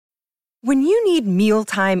When you need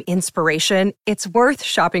mealtime inspiration, it's worth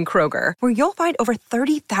shopping Kroger, where you'll find over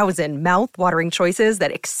 30,000 mouth-watering choices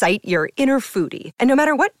that excite your inner foodie. And no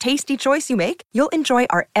matter what tasty choice you make, you'll enjoy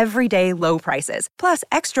our everyday low prices, plus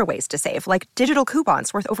extra ways to save, like digital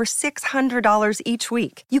coupons worth over $600 each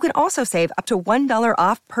week. You can also save up to $1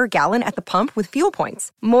 off per gallon at the pump with fuel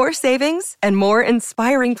points. More savings and more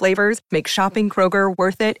inspiring flavors make shopping Kroger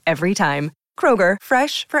worth it every time. Kroger,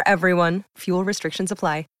 fresh for everyone. Fuel restrictions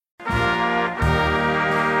apply.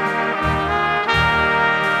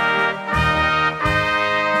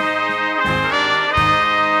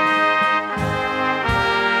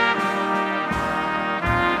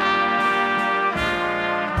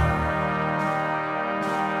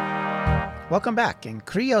 Welcome back in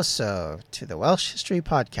Crioso to the Welsh History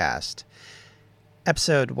Podcast,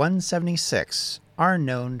 episode 176, Our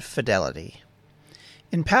Known Fidelity.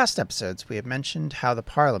 In past episodes, we have mentioned how the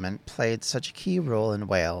Parliament played such a key role in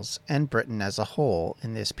Wales and Britain as a whole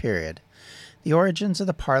in this period. The origins of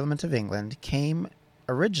the Parliament of England came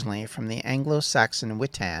originally from the Anglo-Saxon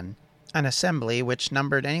Witan, an assembly which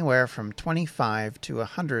numbered anywhere from 25 to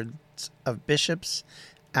 100 of bishops,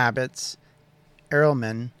 abbots,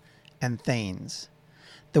 earlmen, and thanes.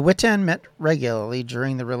 The Witan met regularly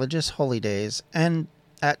during the religious holy days and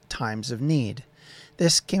at times of need.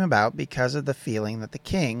 This came about because of the feeling that the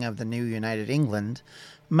king of the new United England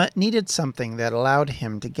needed something that allowed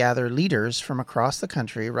him to gather leaders from across the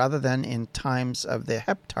country rather than in times of the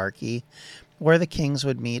heptarchy, where the kings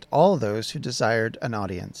would meet all those who desired an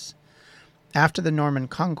audience. After the Norman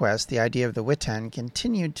conquest, the idea of the Witan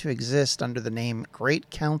continued to exist under the name Great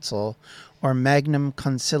Council or Magnum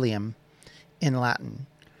Concilium in Latin.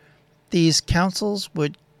 These councils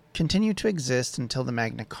would continue to exist until the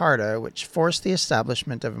Magna Carta, which forced the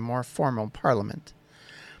establishment of a more formal parliament.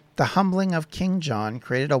 The humbling of King John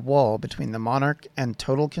created a wall between the monarch and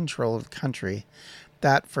total control of the country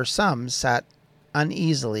that, for some, sat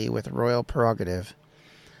uneasily with royal prerogative.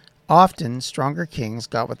 Often, stronger kings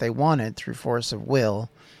got what they wanted through force of will,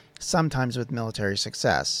 sometimes with military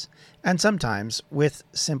success, and sometimes with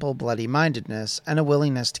simple bloody-mindedness and a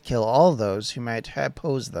willingness to kill all those who might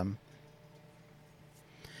oppose them.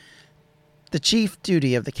 The chief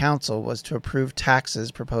duty of the council was to approve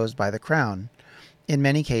taxes proposed by the crown. In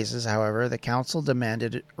many cases, however, the council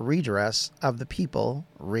demanded redress of the people,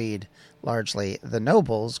 largely the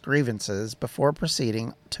nobles' grievances, before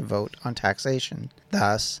proceeding to vote on taxation.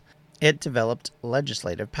 Thus, it developed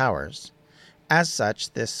legislative powers. As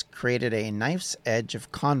such, this created a knife's edge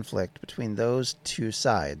of conflict between those two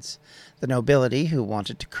sides, the nobility who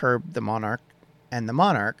wanted to curb the monarch, and the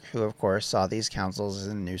monarch who, of course, saw these councils as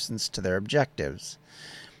a nuisance to their objectives.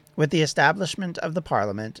 With the establishment of the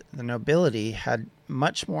Parliament, the nobility had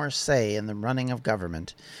much more say in the running of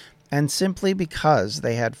government, and simply because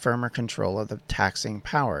they had firmer control of the taxing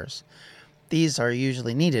powers. These are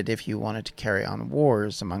usually needed if you wanted to carry on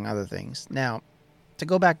wars, among other things. Now, to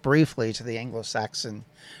go back briefly to the Anglo-Saxon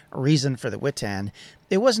reason for the Witan,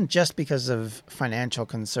 it wasn't just because of financial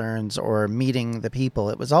concerns or meeting the people.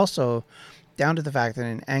 It was also down to the fact that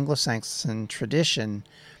in Anglo-Saxon tradition,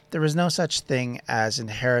 there was no such thing as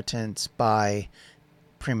inheritance by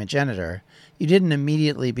primogeniture. You didn't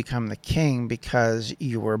immediately become the king because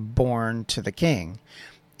you were born to the king.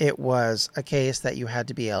 It was a case that you had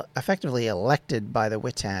to be effectively elected by the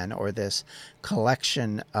Witan, or this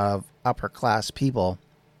collection of upper-class people,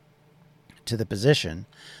 to the position.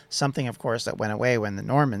 Something, of course, that went away when the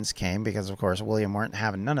Normans came, because, of course, William weren't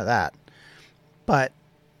having none of that. But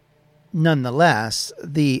nonetheless,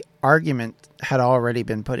 the argument had already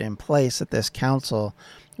been put in place that this council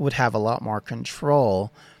would have a lot more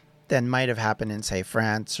control than might have happened in, say,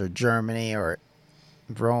 France or Germany or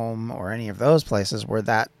Rome or any of those places where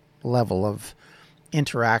that level of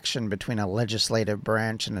interaction between a legislative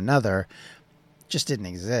branch and another just didn't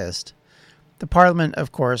exist. The Parliament,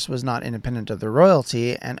 of course, was not independent of the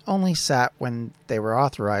royalty and only sat when they were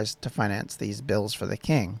authorized to finance these bills for the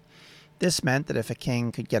king. This meant that if a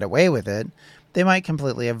king could get away with it, they might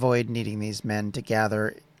completely avoid needing these men to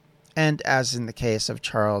gather, and as in the case of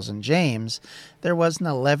Charles and James, there was an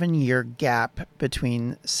 11-year gap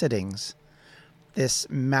between sittings. This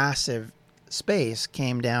massive space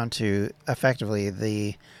came down to effectively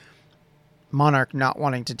the monarch not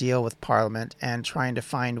wanting to deal with Parliament and trying to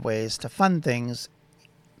find ways to fund things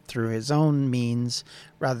through his own means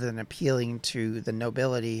rather than appealing to the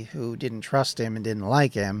nobility who didn't trust him and didn't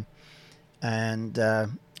like him. And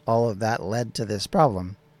all of that led to this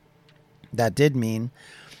problem. That did mean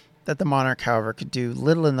that the monarch, however, could do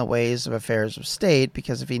little in the ways of affairs of state,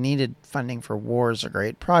 because if he needed funding for wars or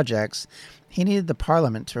great projects, he needed the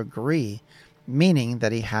Parliament to agree, meaning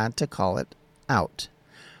that he had to call it out.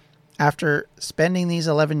 After spending these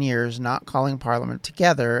 11 years not calling Parliament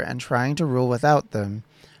together and trying to rule without them,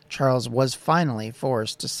 Charles was finally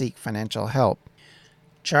forced to seek financial help.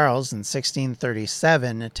 Charles, in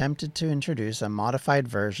 1637, attempted to introduce a modified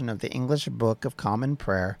version of the English Book of Common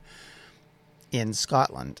Prayer in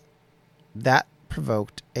Scotland. That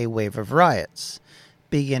provoked a wave of riots,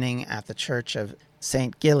 beginning at the Church of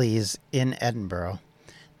St. Gilles in Edinburgh.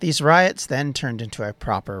 These riots then turned into a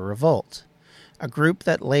proper revolt. A group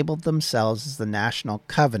that labeled themselves as the National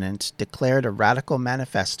Covenant declared a radical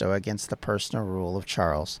manifesto against the personal rule of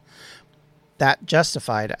Charles. That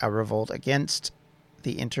justified a revolt against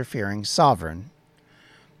the interfering sovereign.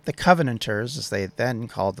 The Covenanters, as they then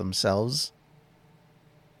called themselves,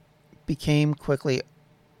 became quickly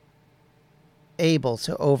able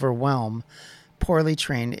to overwhelm poorly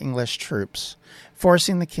trained English troops,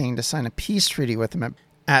 forcing the king to sign a peace treaty with them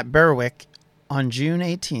at Berwick on June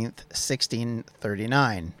 18,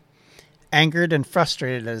 1639. Angered and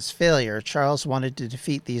frustrated at his failure, Charles wanted to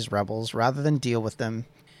defeat these rebels rather than deal with them.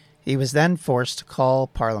 He was then forced to call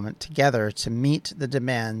Parliament together to meet the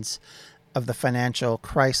demands of the financial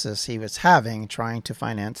crisis he was having trying to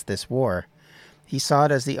finance this war. He saw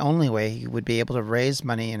it as the only way he would be able to raise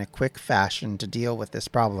money in a quick fashion to deal with this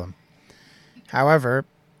problem. However,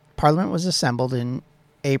 Parliament was assembled in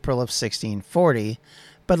April of 1640,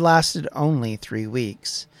 but lasted only 3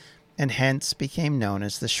 weeks, and hence became known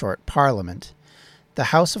as the Short Parliament. The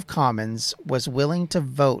House of Commons was willing to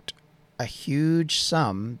vote a huge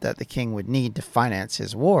sum that the king would need to finance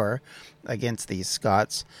his war against these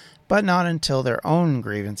Scots, but not until their own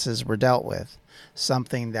grievances were dealt with,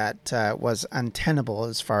 something that was untenable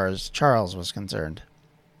as far as Charles was concerned.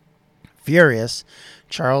 Furious,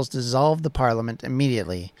 Charles dissolved the Parliament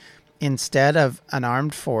immediately. Instead of an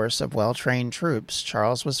armed force of well-trained troops,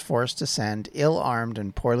 Charles was forced to send ill-armed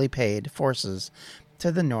and poorly paid forces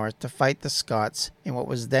to the north to fight the Scots in what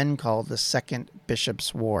was then called the Second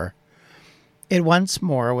Bishops' War. It once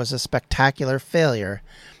more was a spectacular failure,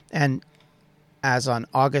 and as on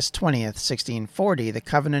August 20th, 1640, the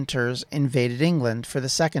Covenanters invaded England for the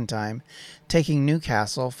second time, taking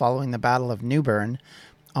Newcastle following the Battle of Newburn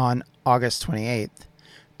on August 28th.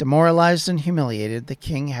 Demoralized and humiliated, the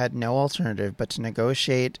king had no alternative but to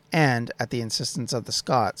negotiate and, at the insistence of the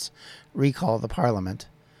Scots, recall the Parliament.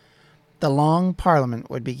 The Long Parliament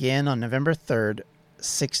would begin on November 3rd,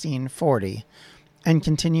 1640, and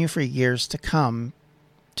continue for years to come,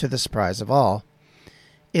 to the surprise of all.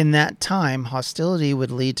 In that time, hostility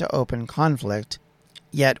would lead to open conflict,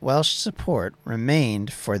 yet Welsh support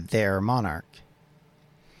remained for their monarch.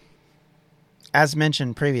 As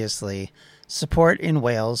mentioned previously, support in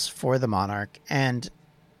Wales for the monarch and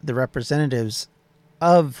the representatives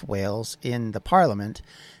of Wales in the Parliament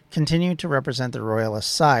continued to represent the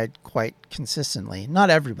royalist side quite consistently. Not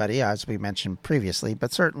everybody, as we mentioned previously,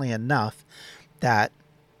 but certainly enough that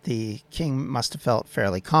the king must have felt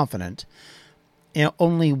fairly confident.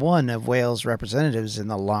 Only one of Wales' representatives in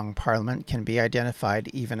the Long Parliament can be identified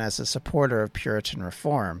even as a supporter of Puritan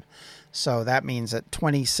reform. So that means that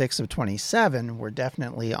 26 of 27 were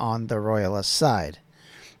definitely on the royalist side.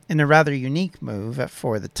 In a rather unique move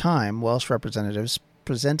for the time, Welsh representatives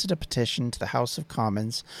presented a petition to the House of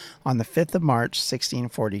Commons on the 5th of March,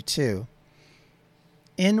 1642.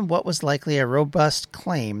 In what was likely a robust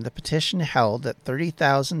claim, the petition held that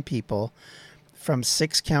 30,000 people from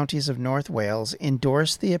 6 counties of North Wales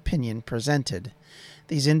endorsed the opinion presented.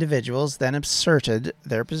 These individuals then asserted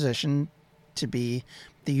their position to be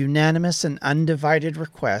the unanimous and undivided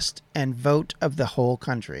request and vote of the whole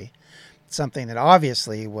country, something that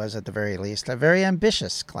obviously was at the very least a very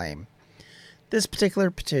ambitious claim. This particular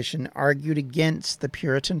petition argued against the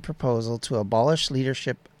Puritan proposal to abolish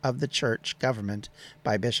leadership of the church government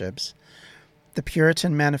by bishops. The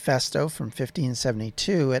Puritan Manifesto from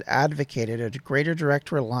 1572 had advocated a greater direct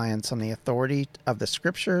reliance on the authority of the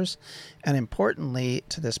Scriptures, and importantly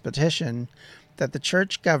to this petition, that the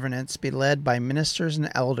church governance be led by ministers and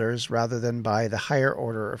elders rather than by the higher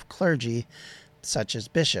order of clergy, such as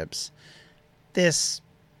bishops. This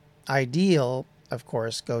ideal, of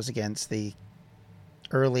course, goes against the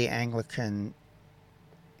early Anglican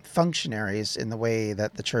functionaries in the way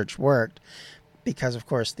that the church worked, because, of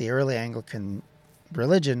course, the early Anglican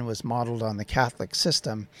religion was modeled on the Catholic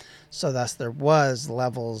system, so thus there was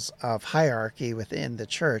levels of hierarchy within the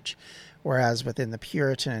church, whereas within the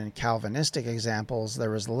Puritan and Calvinistic examples, there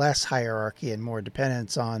was less hierarchy and more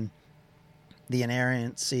dependence on the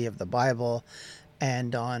inerrancy of the Bible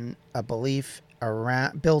and on a belief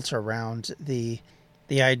built around the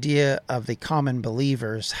idea of the common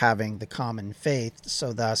believers having the common faith,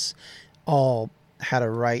 so thus all had a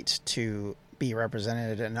right to be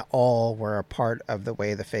represented and all were a part of the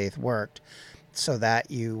way the faith worked, so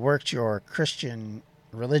that you worked your Christian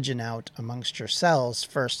religion out amongst yourselves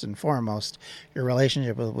first and foremost, your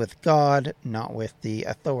relationship with God, not with the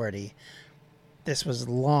authority. This was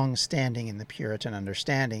long-standing in the Puritan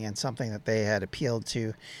understanding and something that they had appealed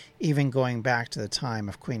to even going back to the time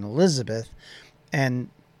of Queen Elizabeth. And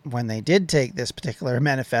when they did take this particular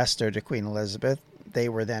manifesto to Queen Elizabeth, they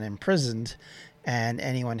were then imprisoned, and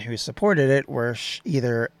anyone who supported it were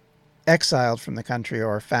either exiled from the country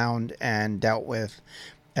or found and dealt with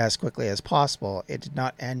as quickly as possible. It did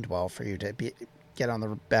not end well for you to get on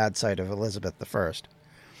the bad side of Elizabeth I.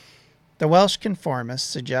 The Welsh conformists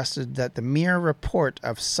suggested that the mere report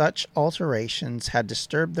of such alterations had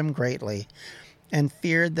disturbed them greatly and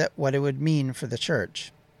feared that what it would mean for the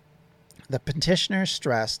church. The petitioners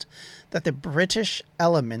stressed that the British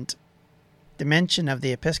dimension of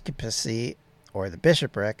the episcopacy, or the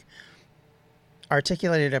bishopric,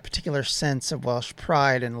 articulated a particular sense of Welsh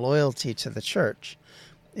pride and loyalty to the church.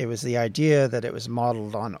 It was the idea that it was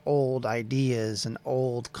modeled on old ideas and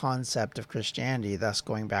old concept of Christianity, thus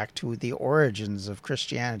going back to the origins of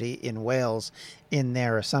Christianity in Wales in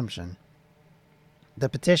their assumption. The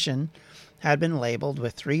petition had been labeled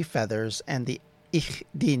with 3 feathers and the Ich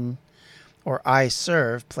Dien, or I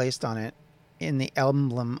serve, placed on it in the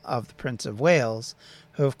emblem of the Prince of Wales,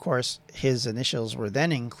 who of course his initials were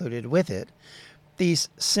then included with it. These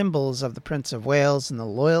symbols of the Prince of Wales and the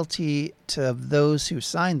loyalty to those who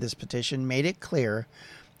signed this petition made it clear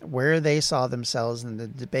where they saw themselves in the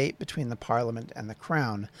debate between the Parliament and the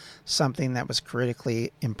Crown, something that was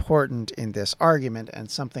critically important in this argument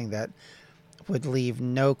and something that would leave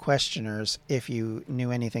no questioners if you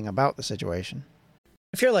knew anything about the situation.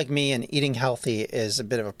 If you're like me and eating healthy is a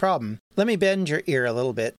bit of a problem, let me bend your ear a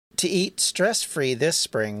little bit to eat stress-free this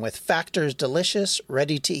spring with Factor's delicious,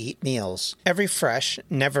 ready-to-eat meals. Every fresh,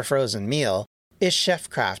 never-frozen meal is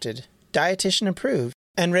chef-crafted, dietitian-approved,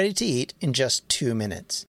 and ready to eat in just 2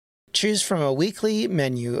 minutes. Choose from a weekly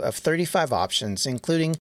menu of 35 options,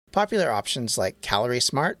 including popular options like Calorie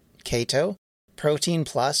Smart, Keto, Protein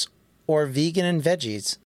Plus, or Vegan and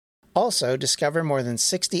Veggies. Also, discover more than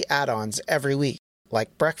 60 add-ons every week,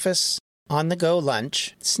 like breakfasts, on-the-go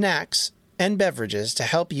lunch, snacks, and beverages to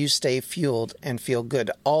help you stay fueled and feel good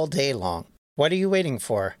all day long. What are you waiting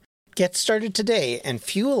for? Get started today and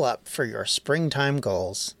fuel up for your springtime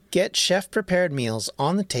goals. Get chef-prepared meals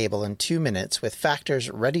on the table in 2 minutes with Factor's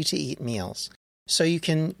ready-to-eat meals, so you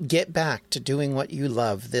can get back to doing what you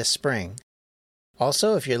love this spring.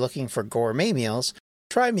 Also, if you're looking for gourmet meals,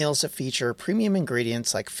 try meals that feature premium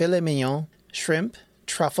ingredients like filet mignon, shrimp,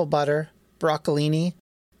 truffle butter, broccolini,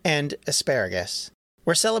 and asparagus.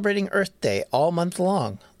 We're celebrating Earth Day all month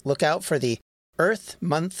long. Look out for the Earth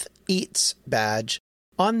Month Eats badge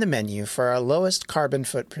on the menu for our lowest carbon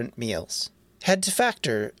footprint meals. Head to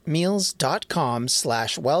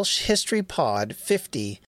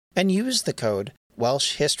factormeals.com/WelshHistoryPod50 and use the code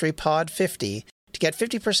WelshHistoryPod50 to get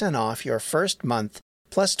 50% off your first month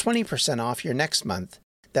plus 20% off your next month.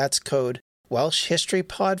 That's code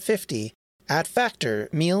WelshHistoryPod50 at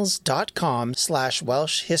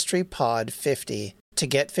factormeals.com/WelshHistoryPod50 to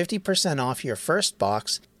get 50% off your first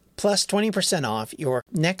box plus 20% off your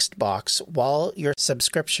next box while your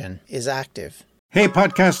subscription is active. Hey,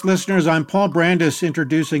 podcast listeners, I'm Paul Brandis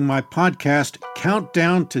introducing my podcast,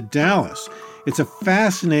 Countdown to Dallas. It's a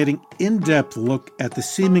fascinating, in-depth look at the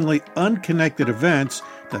seemingly unconnected events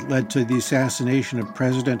that led to the assassination of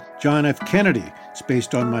President John F. Kennedy. It's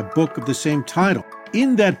based on my book of the same title.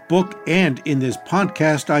 In that book and in this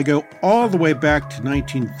podcast, I go all the way back to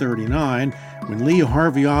 1939, when Lee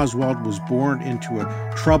Harvey Oswald was born into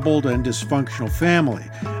a troubled and dysfunctional family.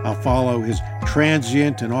 I'll follow his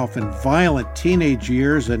transient and often violent teenage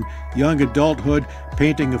years and young adulthood,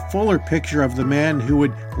 painting a fuller picture of the man who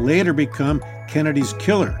would later become Kennedy's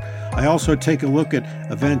killer. I also take a look at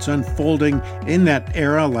events unfolding in that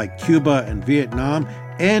era, like Cuba and Vietnam,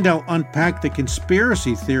 and I'll unpack the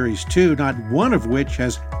conspiracy theories too, not one of which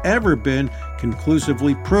has ever been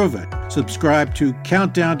conclusively proven. Subscribe to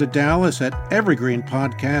Countdown to Dallas at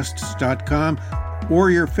evergreenpodcasts.com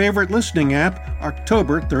or your favorite listening app,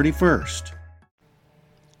 October 31st.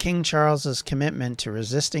 King Charles's commitment to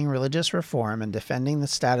resisting religious reform and defending the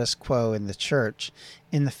status quo in the church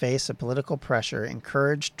in the face of political pressure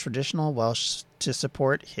encouraged traditional Welsh to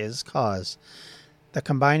support his cause. The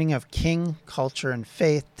combining of king, culture, and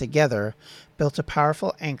faith together built a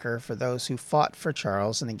powerful anchor for those who fought for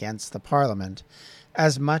Charles and against the Parliament.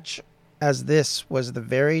 As much as this was the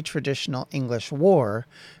very traditional English war,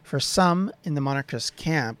 for some in the monarchist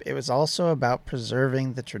camp, it was also about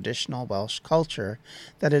preserving the traditional Welsh culture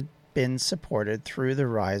that had been supported through the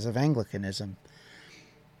rise of Anglicanism.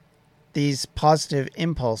 These positive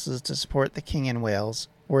impulses to support the king in Wales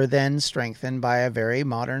were then strengthened by a very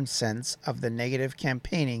modern sense of the negative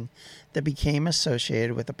campaigning that became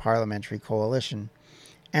associated with the parliamentary coalition.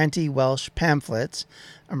 Anti-Welsh pamphlets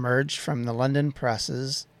emerged from the London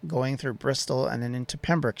presses going through Bristol and then into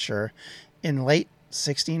Pembrokeshire in late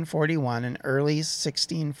 1641 and early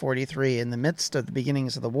 1643 in the midst of the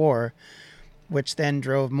beginnings of the war, which then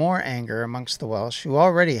drove more anger amongst the Welsh, who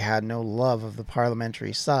already had no love of the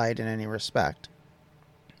parliamentary side in any respect.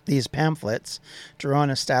 These pamphlets drew on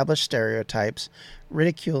established stereotypes,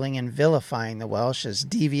 ridiculing and vilifying the Welsh as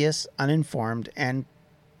devious, uninformed, and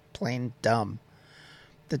plain dumb.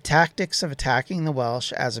 The tactics of attacking the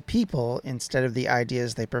Welsh as a people instead of the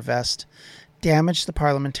ideas they professed damaged the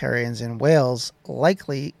parliamentarians in Wales,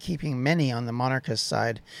 likely keeping many on the monarchist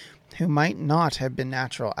side who might not have been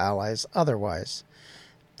natural allies otherwise.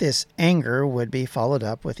 This anger would be followed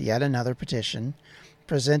up with yet another petition,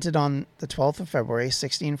 presented on the 12th of February,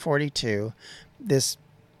 1642, this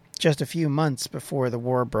just a few months before the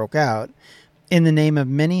war broke out, in the name of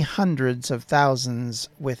many hundreds of thousands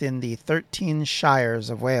within the 13 shires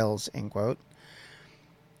of Wales, end quote.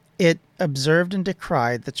 It observed and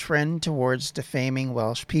decried the trend towards defaming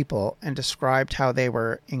Welsh people and described how they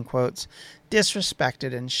were, in quotes,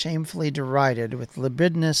 disrespected and shamefully derided with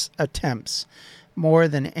libidinous attempts more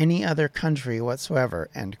than any other country whatsoever,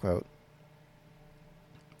 end quote.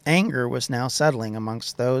 Anger was now settling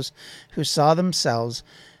amongst those who saw themselves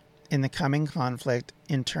in the coming conflict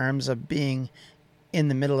in terms of being in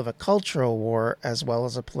the middle of a cultural war as well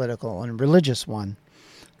as a political and religious one.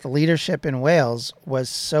 The leadership in Wales was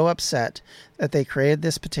so upset that they created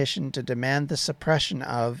this petition to demand the suppression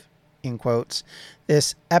of, in quotes,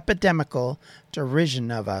 this epidemical derision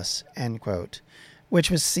of us, end quote, which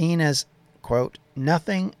was seen as, quote,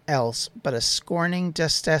 nothing else but a scorning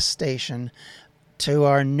detestation to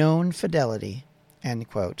our known fidelity, end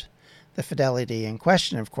quote. The fidelity in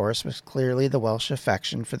question, of course, was clearly the Welsh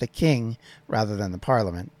affection for the king rather than the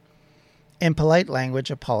Parliament. In polite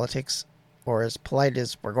language of politics, or as polite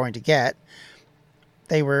as we're going to get,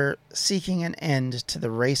 they were seeking an end to the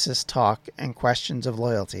racist talk and questions of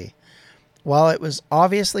loyalty. While it was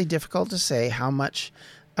obviously difficult to say how much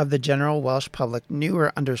of the general Welsh public knew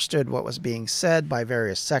or understood what was being said by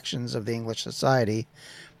various sections of the English society,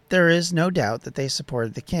 there is no doubt that they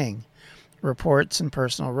supported the king. Reports and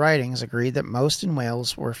personal writings agreed that most in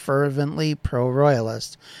Wales were fervently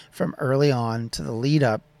pro-royalist from early on to the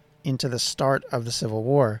lead-up into the start of the Civil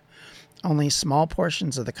War. Only small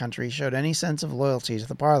portions of the country showed any sense of loyalty to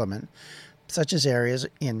the Parliament, such as areas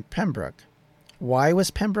in Pembroke. Why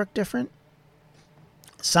was Pembroke different?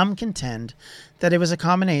 Some contend that it was a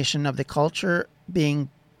combination of the culture being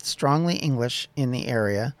strongly English in the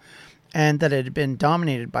area and that it had been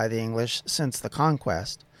dominated by the English since the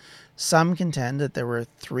conquest. Some contend that there were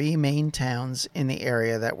three main towns in the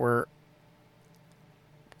area that were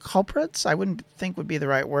culprits, I wouldn't think would be the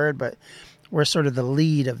right word, but were sort of the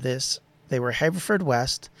lead of this. They were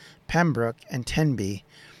Haverfordwest, Pembroke, and Tenby,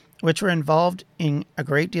 which were involved in a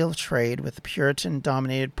great deal of trade with the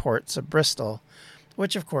Puritan-dominated ports of Bristol,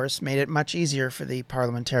 which of course made it much easier for the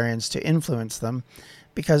parliamentarians to influence them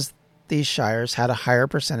because these shires had a higher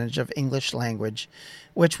percentage of English language,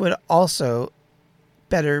 which would also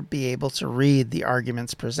better be able to read the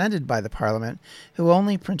arguments presented by the Parliament, who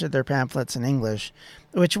only printed their pamphlets in English,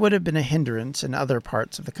 which would have been a hindrance in other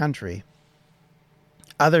parts of the country.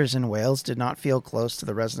 Others in Wales did not feel close to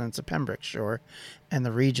the residents of Pembrokeshire and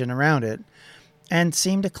the region around it, and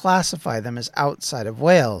seemed to classify them as outside of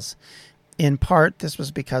Wales. In part, this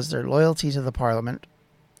was because their loyalty to the Parliament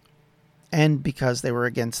and because they were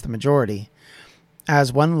against the majority.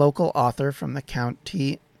 As one local author from the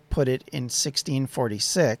county put it in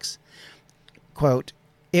 1646, quote,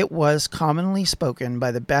 it was commonly spoken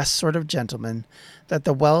by the best sort of gentlemen that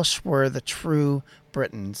the Welsh were the true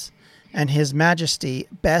Britons, and his Majesty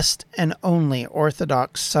best and only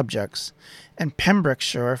orthodox subjects, and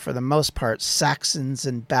Pembrokeshire for the most part Saxons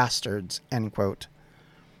and bastards, end quote.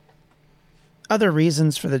 Other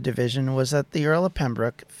reasons for the division was that the Earl of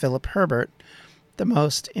Pembroke, Philip Herbert, the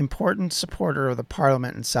most important supporter of the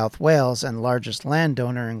Parliament in South Wales and largest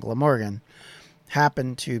landowner in Glamorgan,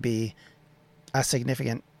 happened to be a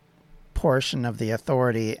significant portion of the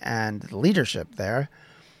authority and leadership there.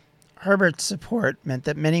 Herbert's support meant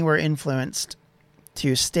that many were influenced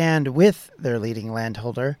to stand with their leading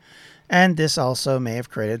landholder, and this also may have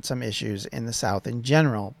created some issues in the south in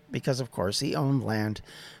general, because of course he owned land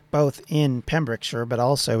both in Pembrokeshire but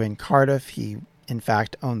also in Cardiff. He in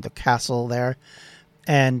fact owned the castle there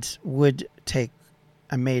and would take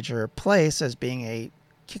a major place as being a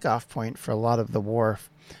kickoff point for a lot of the war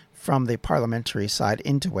from the parliamentary side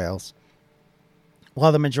into Wales.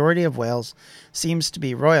 While the majority of Wales seems to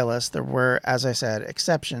be royalist, there were, as I said,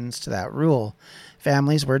 exceptions to that rule.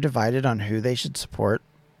 Families were divided on who they should support.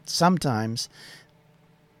 Sometimes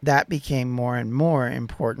that became more and more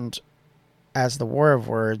important as the War of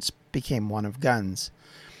Words became one of guns.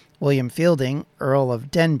 William Fielding, Earl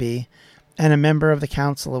of Denbigh, and a member of the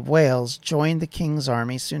Council of Wales, joined the King's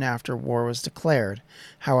army soon after war was declared.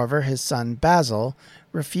 However, his son Basil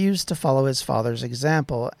refused to follow his father's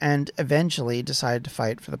example and eventually decided to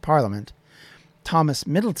fight for the Parliament. Thomas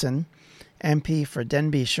Middleton, MP for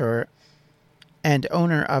Denbighshire and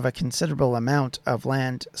owner of a considerable amount of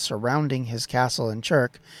land surrounding his castle and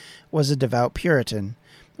church, was a devout Puritan,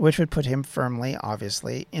 which would put him firmly,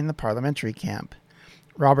 obviously, in the parliamentary camp.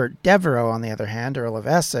 Robert Devereux, on the other hand, Earl of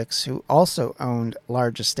Essex, who also owned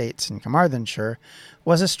large estates in Carmarthenshire,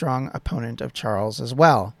 was a strong opponent of Charles as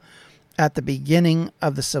well. At the beginning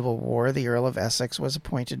of the Civil War, the Earl of Essex was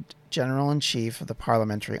appointed General-in-Chief of the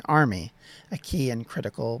Parliamentary Army, a key and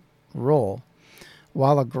critical role.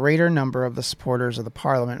 While a greater number of the supporters of the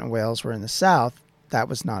Parliament in Wales were in the south, that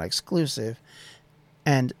was not exclusive,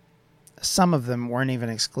 and some of them weren't even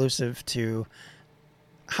exclusive to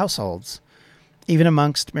households. Even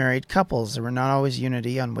amongst married couples, there were not always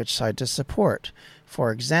unity on which side to support.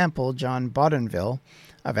 For example, John Bougainville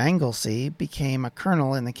of Anglesey became a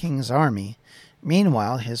colonel in the King's army.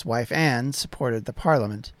 Meanwhile, his wife Anne supported the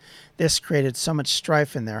Parliament. This created so much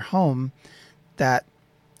strife in their home that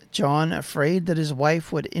John, afraid that his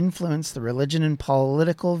wife would influence the religion and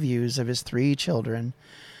political views of his 3 children,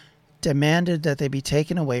 demanded that they be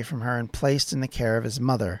taken away from her and placed in the care of his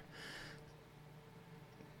mother.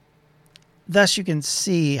 Thus, you can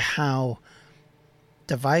see how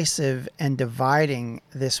divisive and dividing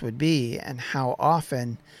this would be, and how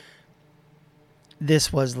often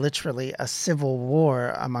this was literally a civil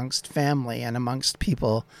war amongst family and amongst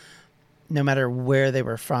people, no matter where they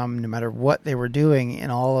were from, no matter what they were doing in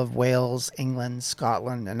all of Wales, England,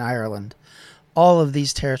 Scotland, and Ireland. All of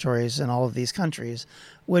these territories and all of these countries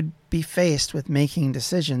would be faced with making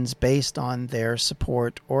decisions based on their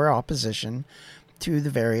support or opposition to the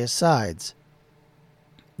various sides.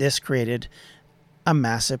 This created a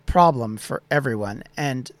massive problem for everyone,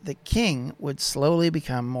 and the king would slowly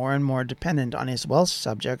become more and more dependent on his Welsh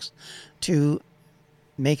subjects to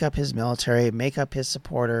make up his military, make up his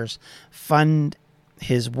supporters, fund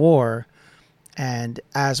his war, and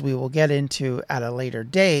as we will get into at a later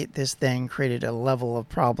date, this then created a level of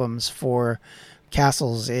problems for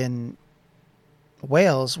castles in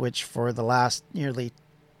Wales, which for the last nearly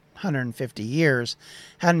 150 years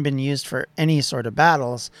hadn't been used for any sort of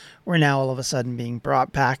battles, were now all of a sudden being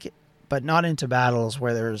brought back, but not into battles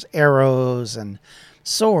where there's arrows and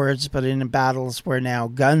swords, but in battles where now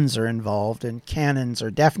guns are involved and cannons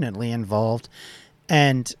are definitely involved.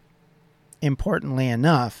 And importantly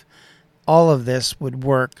enough, all of this would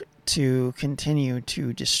work to continue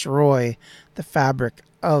to destroy the fabric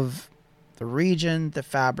of the region, the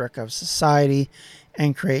fabric of society,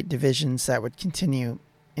 and create divisions that would continue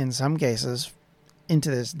in some cases into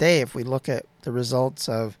this day. If we look at the results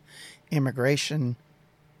of immigration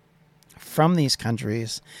from these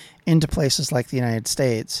countries into places like the United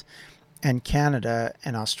States and Canada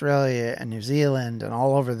and Australia and New Zealand and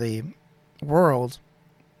all over the world,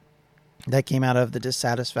 that came out of the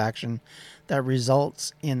dissatisfaction that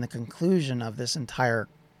results in the conclusion of this entire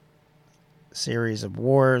series of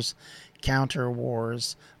wars, counter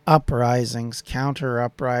wars, uprisings, counter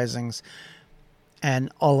uprisings,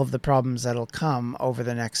 and all of the problems that'll come over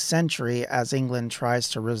the next century as England tries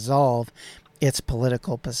to resolve its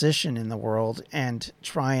political position in the world and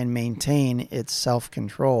try and maintain its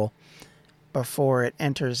self-control before it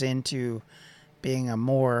enters into being a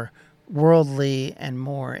more worldly and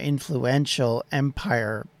more influential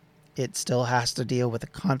empire. It still has to deal with the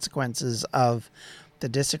consequences of the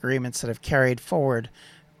disagreements that have carried forward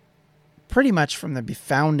pretty much from the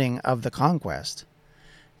founding of the conquest.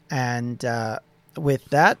 And with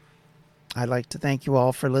that, I'd like to thank you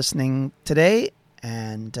all for listening today.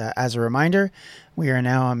 And as a reminder, we are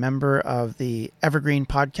now a member of the Evergreen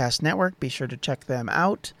Podcast Network. Be sure to check them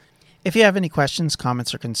out. If you have any questions,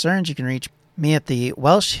 comments, or concerns, you can reach me at the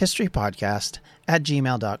Welsh History Podcast at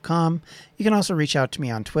gmail.com. You can also reach out to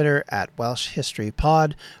me on Twitter at Welsh History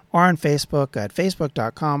Pod or on Facebook at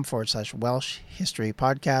facebook.com/Welsh History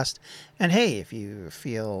Podcast. And hey, if you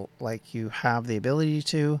feel like you have the ability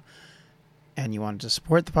to and you want to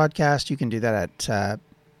support the podcast, you can do that at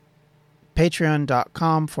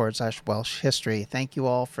patreon.com/Welsh History. Thank you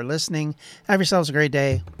all for listening. Have yourselves a great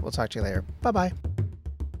day. We'll talk to you later. Bye-bye.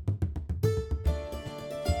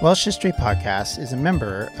 Welsh History Podcast is a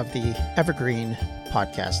member of the Evergreen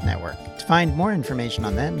Podcast Network. To find more information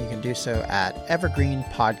on them, you can do so at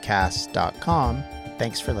evergreenpodcast.com.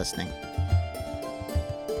 Thanks for listening.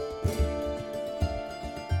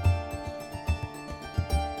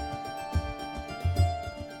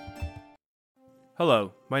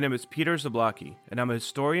 Hello, my name is Peter Zablocki, and I'm a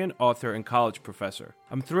historian, author, and college professor.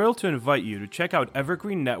 I'm thrilled to invite you to check out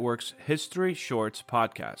Evergreen Network's History Shorts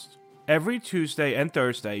podcast. Every Tuesday and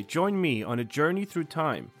Thursday, join me on a journey through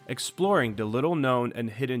time, exploring the little-known and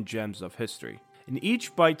hidden gems of history. In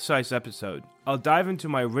each bite-sized episode, I'll dive into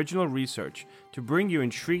my original research to bring you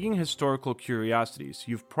intriguing historical curiosities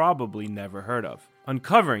you've probably never heard of,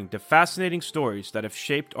 uncovering the fascinating stories that have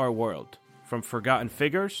shaped our world, from forgotten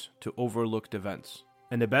figures to overlooked events.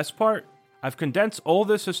 And the best part? I've condensed all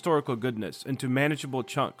this historical goodness into manageable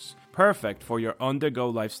chunks, perfect for your on-the-go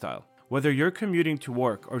lifestyle. Whether you're commuting to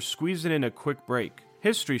work or squeezing in a quick break,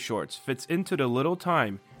 History Shorts fits into the little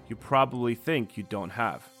time you probably think you don't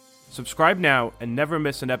have. Subscribe now and never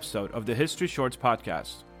miss an episode of the History Shorts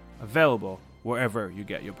podcast, available wherever you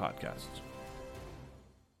get your podcasts.